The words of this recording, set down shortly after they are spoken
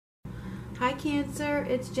Hi Cancer,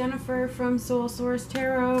 it's Jennifer from Soul Source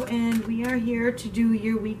Tarot, and we are here to do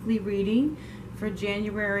your weekly reading for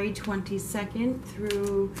January 22nd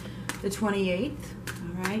through the 28th.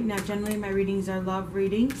 Alright, now generally my readings are love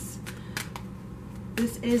readings.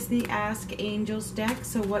 This is the Ask Angels deck,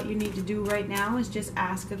 so what you need to do right now is just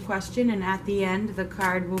ask a question, and at the end the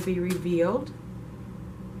card will be revealed.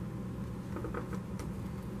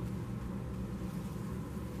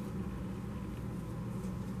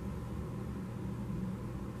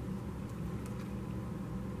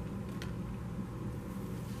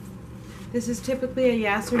 This is typically a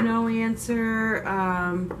yes or no answer,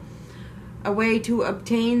 a way to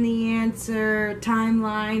obtain the answer,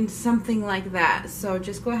 timeline, something like that. So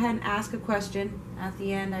just go ahead and ask a question. At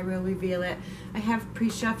the end, I will reveal it. I have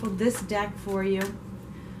pre-shuffled this deck for you.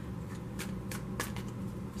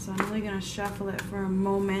 So I'm only going to shuffle it for a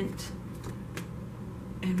moment.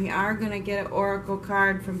 And we are going to get an oracle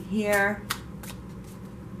card from here.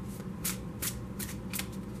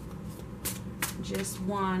 Just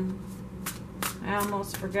one. I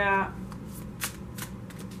almost forgot.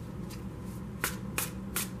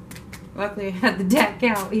 Luckily I had the deck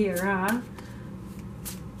out here, huh?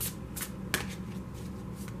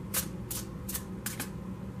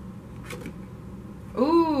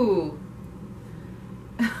 Ooh.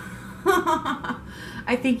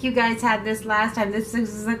 I think you guys had this last time. This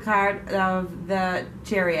is a card of the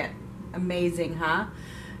Chariot. Amazing, huh?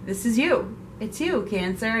 This is you. It's you,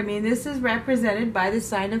 Cancer. I mean, this is represented by the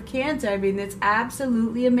sign of Cancer. I mean, it's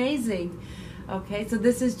absolutely amazing. Okay, so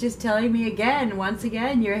this is just telling me again, once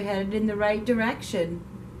again, you're headed in the right direction.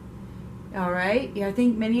 All right? Yeah, I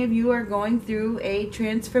think many of you are going through a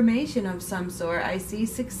transformation of some sort. I see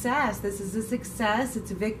success. This is a success.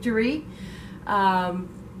 It's a victory.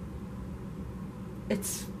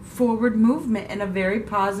 It's forward movement in a very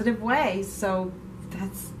positive way. So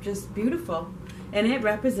that's just beautiful. And it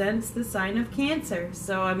represents the sign of Cancer.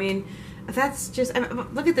 So, I mean, that's just,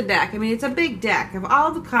 look at the deck. I mean, it's a big deck of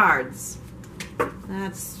all the cards.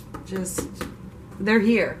 That's just, they're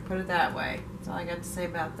here, put it that way. That's all I got to say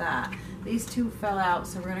about that. These two fell out,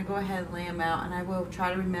 so we're going to go ahead and lay them out, and I will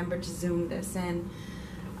try to remember to zoom this in.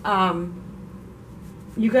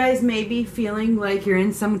 You guys may be feeling like you're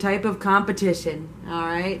in some type of competition, all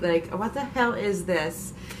right? Like, what the hell is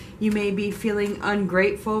this? You may be feeling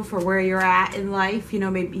ungrateful for where you're at in life. You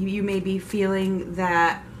know, maybe you may be feeling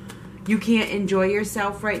that you can't enjoy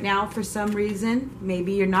yourself right now for some reason.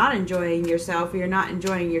 Maybe you're not enjoying yourself, or you're not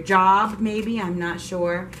enjoying your job, maybe. I'm not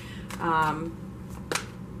sure.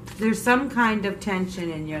 There's some kind of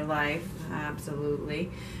tension in your life,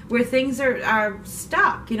 absolutely, where things are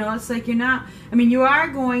stuck. You know, it's like you're not, I mean, you are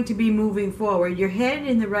going to be moving forward. You're headed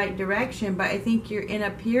in the right direction, but I think you're in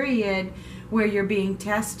a period where you're being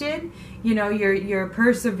tested. You know, your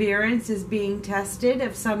perseverance is being tested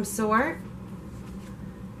of some sort.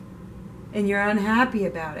 And you're unhappy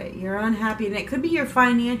about it. You're unhappy. And it could be your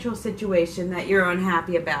financial situation that you're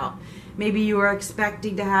unhappy about. Maybe you were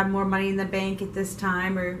expecting to have more money in the bank at this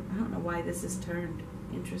time. Or, I don't know why this is turned.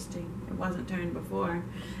 Interesting. It wasn't turned before.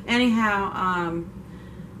 Anyhow,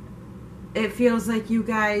 it feels like you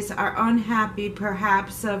guys are unhappy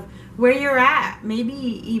perhaps of where you're at, maybe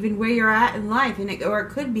even where you're at in life, and or it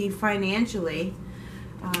could be financially.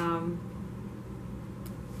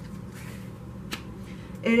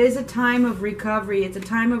 It is a time of recovery. It's a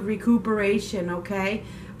time of recuperation, okay?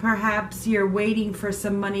 Perhaps you're waiting for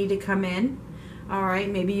some money to come in. All right,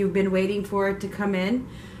 maybe you've been waiting for it to come in.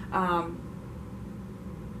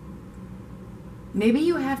 Maybe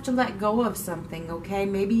you have to let go of something, okay?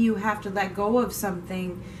 Maybe you have to let go of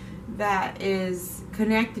something that is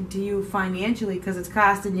connected to you financially because it's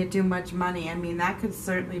costing you too much money. I mean, that could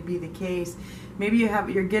certainly be the case. Maybe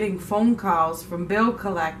you're getting phone calls from bill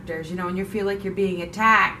collectors, you know, and you feel like you're being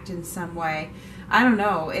attacked in some way. I don't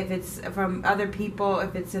know if it's from other people,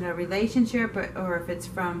 if it's in a relationship, or if it's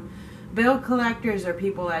from bill collectors or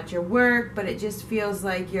people at your work, but it just feels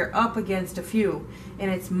like you're up against a few, and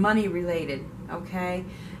it's money related, okay?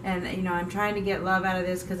 And, you know, I'm trying to get love out of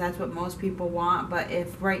this because that's what most people want, but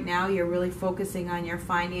if right now you're really focusing on your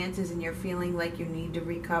finances and you're feeling like you need to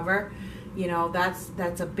recover, you know,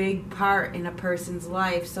 that's a big part in a person's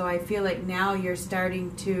life. So I feel like now you're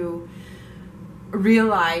starting to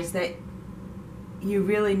realize that you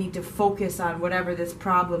really need to focus on whatever this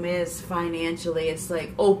problem is financially. It's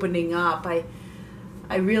like opening up. I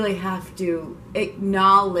really have to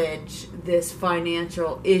acknowledge this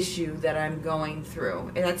financial issue that I'm going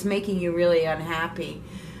through. And that's making you really unhappy.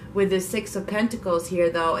 With the Six of Pentacles here,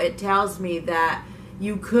 though, it tells me that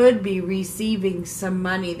you could be receiving some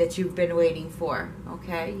money that you've been waiting for.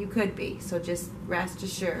 Okay? You could be. So just rest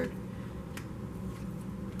assured.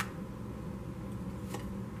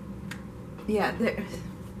 Yeah,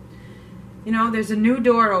 you know, there's a new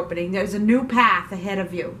door opening. There's a new path ahead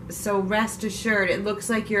of you. So rest assured, it looks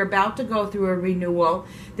like you're about to go through a renewal.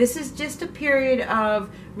 This is just a period of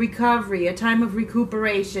recovery, a time of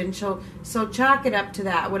recuperation. So chalk it up to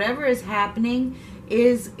that. Whatever is happening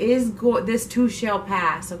this too shall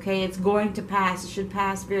pass, okay? It's going to pass. It should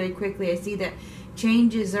pass very quickly. I see that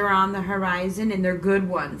changes are on the horizon, and they're good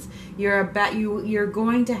ones. You're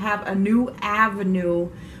going to have a new avenue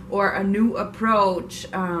or a new approach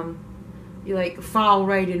you like fall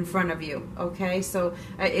right in front of you, okay? So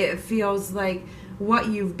it feels like what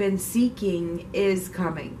you've been seeking is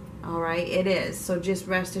coming, all right? It is. So just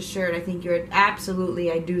rest assured, I think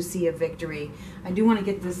I do see a victory. I do want to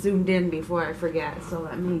get this zoomed in before I forget, so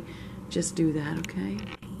let me just do that, okay?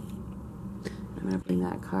 I'm going to bring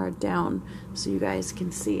that card down so you guys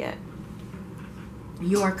can see it.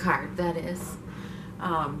 Your card, that is.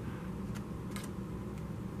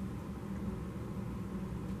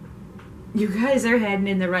 You guys are heading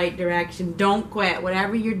in the right direction. Don't quit.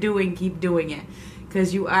 Whatever you're doing, keep doing it.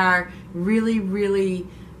 Because you are really, really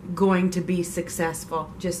going to be successful.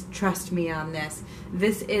 Just trust me on this.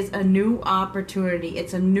 This is a new opportunity.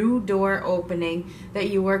 It's a new door opening that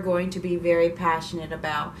you are going to be very passionate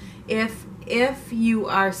about. If you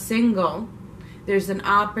are single, there's an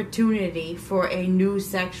opportunity for a new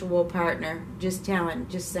sexual partner. Just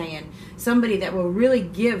saying. Somebody that will really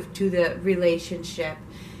give to the relationship.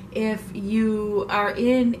 If you are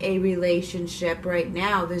in a relationship right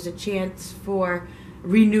now, there's a chance for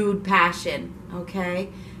renewed passion, okay?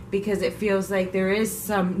 Because it feels like there is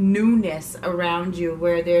some newness around you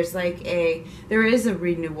where there is a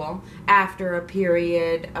renewal after a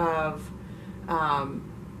period of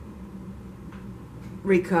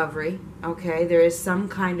recovery, okay? There is some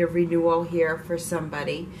kind of renewal here for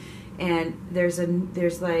somebody, and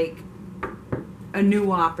there's like a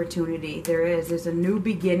new opportunity. There's a new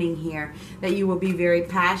beginning here that you will be very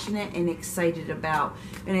passionate and excited about.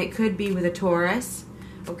 And it could be with a Taurus,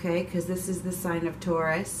 okay, because this is the sign of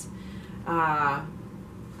Taurus.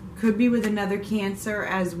 Could be with another Cancer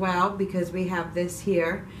as well, because we have this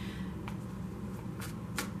here.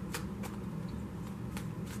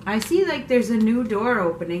 I see like there's a new door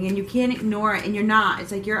opening and you can't ignore it, and you're not.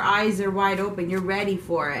 It's like your eyes are wide open. You're ready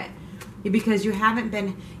for it. Because you haven't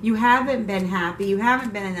been happy, you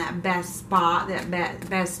haven't been in that best spot, that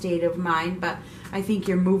best state of mind, but I think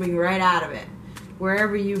you're moving right out of it.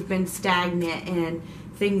 Wherever you've been stagnant and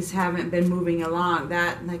things haven't been moving along,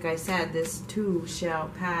 that, like I said, this too shall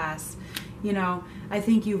pass. You know, I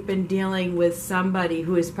think you've been dealing with somebody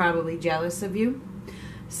who is probably jealous of you,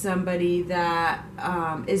 somebody that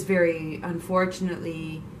is very,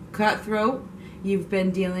 unfortunately, cutthroat. You've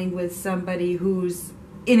been dealing with somebody who's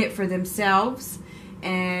in it for themselves,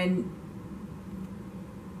 and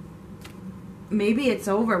maybe it's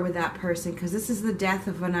over with that person, because this is the death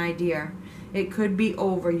of an idea. It could be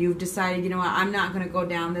over. You've decided, you know what, I'm not going to go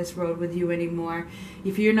down this road with you anymore.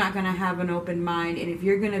 If you're not going to have an open mind, and if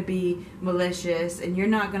you're going to be malicious, and you're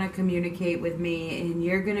not going to communicate with me, and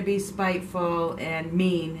you're going to be spiteful and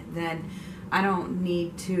mean, then I don't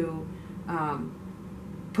need to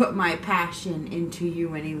put my passion into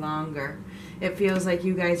you any longer. It feels like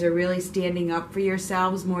you guys are really standing up for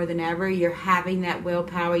yourselves more than ever. You're having that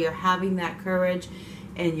willpower, you're having that courage,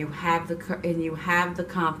 and you have the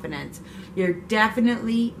confidence. You're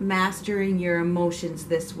definitely mastering your emotions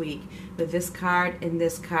this week with this card and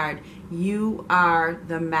this card. You are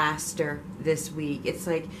the master this week. It's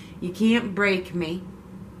like, you can't break me.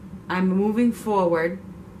 I'm moving forward.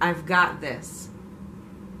 I've got this.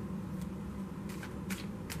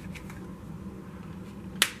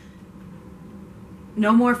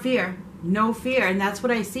 No more fear. No fear. And that's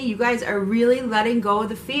what I see. You guys are really letting go of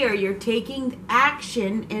the fear. You're taking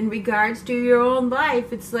action in regards to your own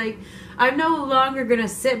life. It's like, I'm no longer going to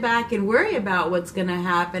sit back and worry about what's going to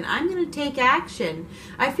happen. I'm going to take action.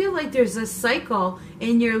 I feel like there's a cycle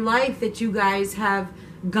in your life that you guys have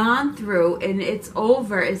gone through, and it's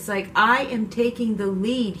over. It's like, I am taking the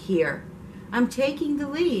lead here. I'm taking the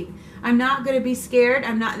lead. I'm not going to be scared.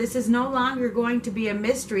 This is no longer going to be a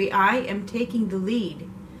mystery. I am taking the lead.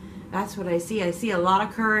 That's what I see. I see a lot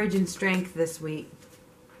of courage and strength this week.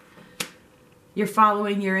 You're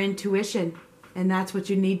following your intuition, and that's what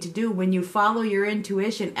you need to do. When you follow your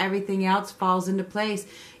intuition, everything else falls into place.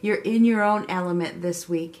 You're in your own element this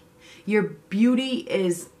week. Your beauty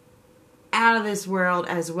is out of this world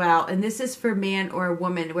as well. And this is for man or a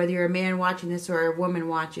woman, whether you're a man watching this or a woman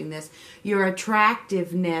watching this. Your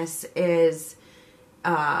attractiveness is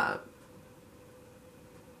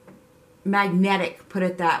magnetic, put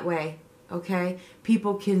it that way. Okay?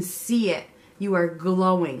 People can see it. You are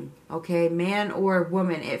glowing, okay? Man or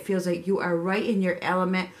woman, it feels like you are right in your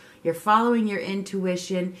element. You're following your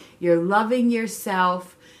intuition. You're loving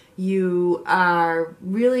yourself. You are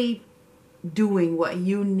really doing what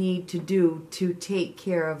you need to do to take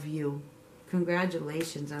care of you.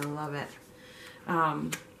 Congratulations. I love it.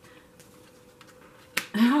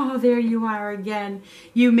 Oh, there you are again.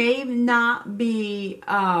 You may not be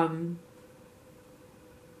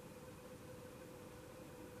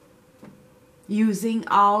using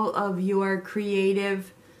all of your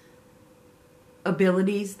creative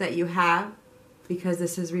abilities that you have, because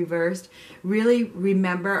this is reversed. Really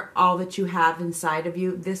remember all that you have inside of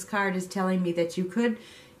you. This card is telling me that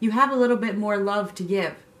you have a little bit more love to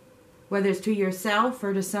give, whether it's to yourself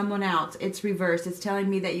or to someone else. It's reversed. It's telling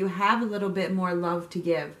me that you have a little bit more love to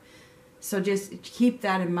give. So just keep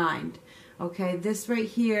that in mind. Okay, this right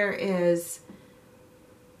here is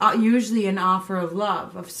usually an offer of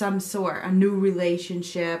love of some sort, a new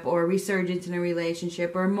relationship or a resurgence in a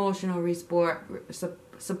relationship or emotional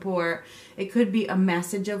support. It could be a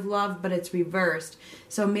message of love, but it's reversed.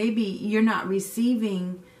 So maybe you're not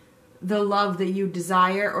receiving the love that you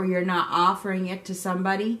desire, or you're not offering it to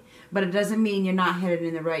somebody, but it doesn't mean you're not headed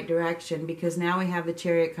in the right direction, because now we have the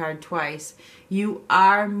Chariot card twice. You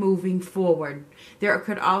are moving forward. There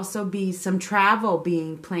could also be some travel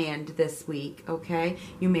being planned this week, okay?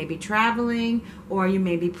 You may be traveling, or you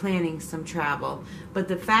may be planning some travel. But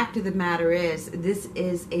the fact of the matter is, this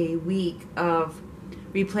is a week of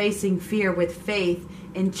replacing fear with faith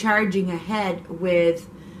and charging ahead with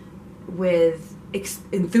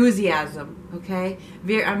enthusiasm, okay?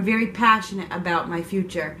 I'm very passionate about my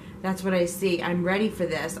future. That's what I see. I'm ready for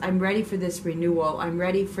this. I'm ready for this renewal. I'm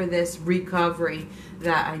ready for this recovery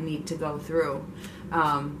that I need to go through.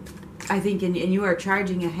 I think, and you are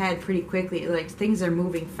charging ahead pretty quickly. Like, things are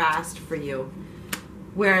moving fast for you,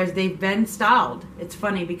 whereas they've been stalled. It's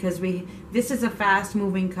funny because this is a fast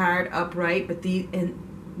moving card upright, but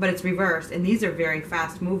it's reversed, and these are very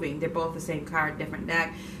fast moving. They're both the same card, different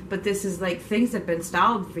deck. But this is like things have been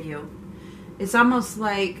stalled for you. It's almost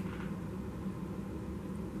like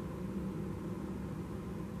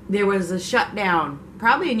there was a shutdown,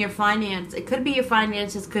 probably in your finance. It could be your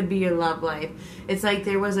finances, could be your love life. It's like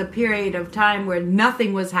there was a period of time where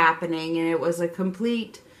nothing was happening, and it was a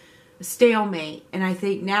complete stalemate. And I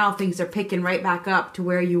think now things are picking right back up to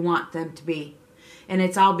where you want them to be. And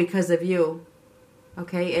it's all because of you.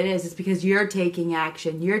 Okay, it is. It's because you're taking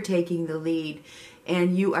action. You're taking the lead.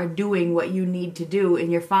 And you are doing what you need to do.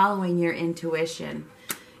 And you're following your intuition.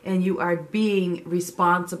 And you are being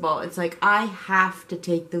responsible. It's like, I have to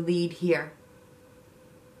take the lead here.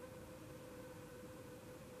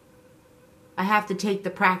 I have to take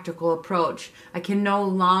the practical approach. I can no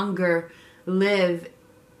longer live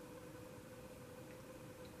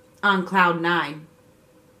on cloud 9.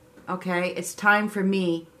 Okay? It's time for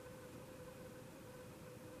me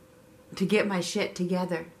to get my shit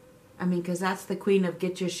together. I mean, because that's the queen of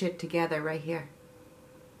get your shit together right here.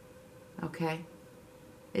 Okay?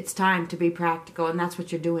 It's time to be practical, and that's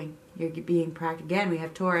what you're doing. You're being practical. Again, we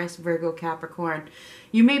have Taurus, Virgo, Capricorn.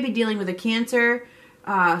 You may be dealing with a Cancer,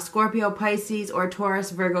 Scorpio, Pisces, or Taurus,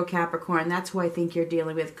 Virgo, Capricorn. That's who I think you're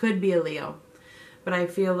dealing with. Could be a Leo. But I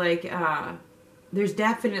feel like there's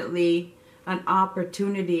definitely an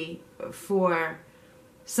opportunity for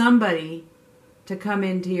somebody to come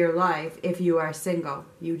into your life if you are single.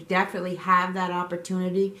 You definitely have that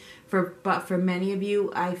opportunity. But for many of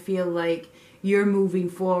you, I feel like you're moving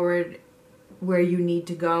forward where you need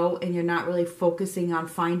to go, and you're not really focusing on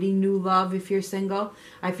finding new love if you're single.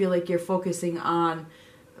 I feel like you're focusing on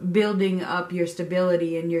building up your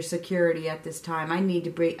stability and your security at this time. I need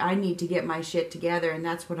to get my shit together, and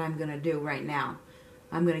that's what I'm going to do right now.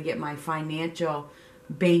 I'm going to get my financial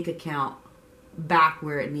bank account back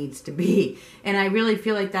where it needs to be. And I really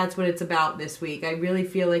feel like that's what it's about this week. I really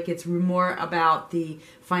feel like it's more about the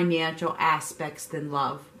financial aspects than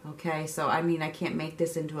love. Okay, so I mean, I can't make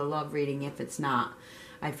this into a love reading if it's not.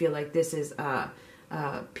 I feel like this is a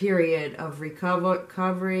period of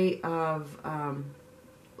recovery of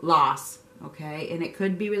loss. Okay, and it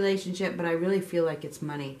could be relationship, but I really feel like it's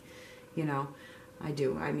money. You know, I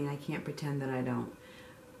do. I mean, I can't pretend that I don't.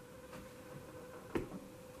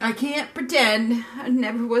 I can't pretend. I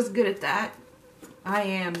never was good at that. I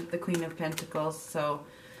am the Queen of Pentacles, so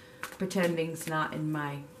pretending's not in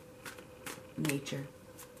my nature.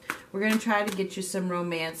 We're going to try to get you some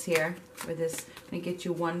romance here with this. I'm going to get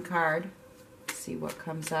you one card. See what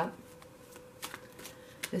comes up.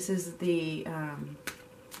 This is the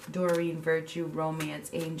Doreen Virtue Romance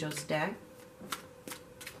Angels deck.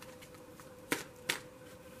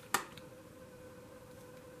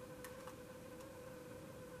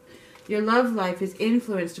 Your love life is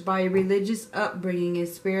influenced by a religious upbringing and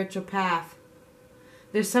spiritual path.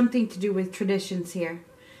 There's something to do with traditions here.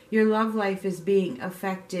 Your love life is being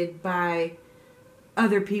affected by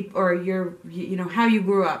other people, or how you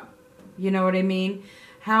grew up. You know what I mean?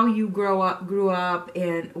 How you grew up,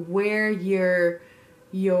 and where your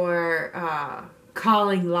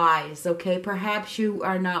calling lies. Okay, perhaps you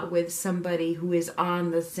are not with somebody who is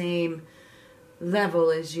on the same level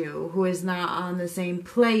as you, who is not on the same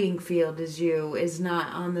playing field as you, is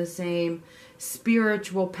not on the same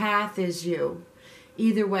spiritual path as you.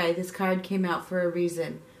 Either way, this card came out for a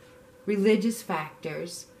reason. Religious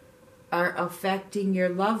factors are affecting your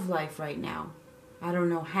love life right now. I don't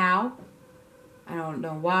know how. I don't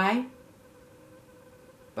know why.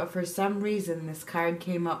 But for some reason, this card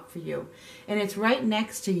came up for you. And it's right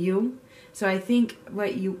next to you. So I think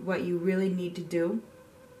what you really need to do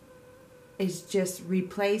is just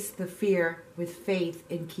replace the fear with faith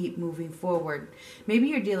and keep moving forward. Maybe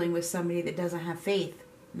you're dealing with somebody that doesn't have faith,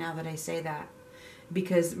 now that I say that.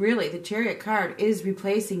 Because really, the Chariot card is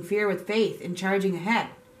replacing fear with faith and charging ahead.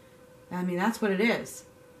 I mean, that's what it is.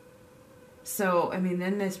 So, I mean,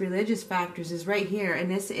 then this religious factors is right here, and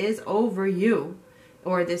this is over you,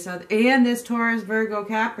 or this other, and this Taurus, Virgo,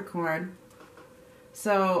 Capricorn.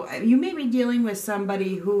 So, you may be dealing with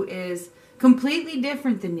somebody who is completely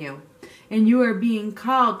different than you, and you are being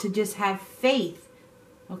called to just have faith.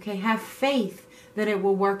 Okay, have faith that it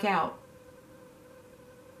will work out.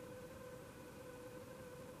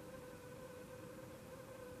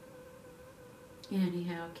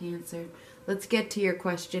 Anyhow, Cancer, let's get to your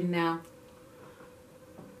question now.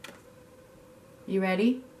 You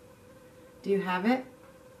ready? Do you have it?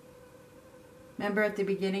 Remember at the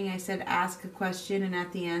beginning I said ask a question, and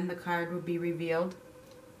at the end the card would be revealed.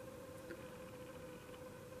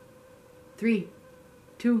 3,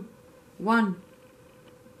 2, 1.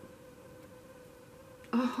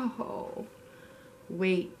 Oh,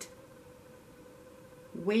 wait.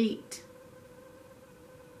 Wait.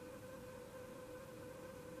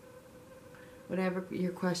 Whatever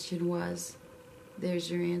your question was, there's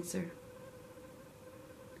your answer.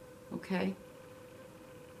 Okay?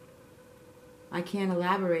 I can't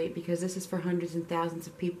elaborate because this is for hundreds and thousands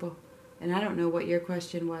of people, and I don't know what your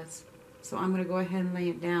question was. So I'm going to go ahead and lay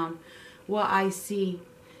it down. What I see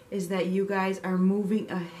is that you guys are moving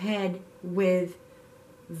ahead with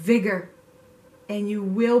vigor, and you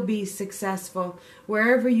will be successful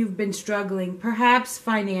wherever you've been struggling, perhaps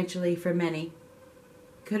financially for many.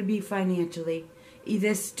 Could be financially.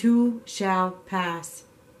 This too shall pass.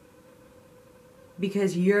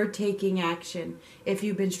 Because you're taking action. If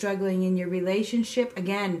you've been struggling in your relationship,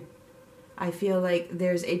 again, I feel like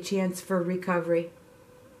there's a chance for recovery.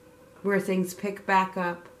 Where things pick back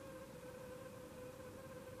up.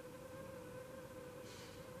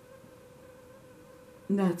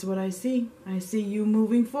 And that's what I see. I see you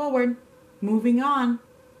moving forward. Moving on.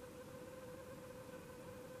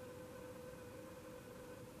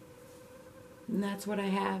 And that's what I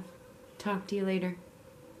have. Talk to you later.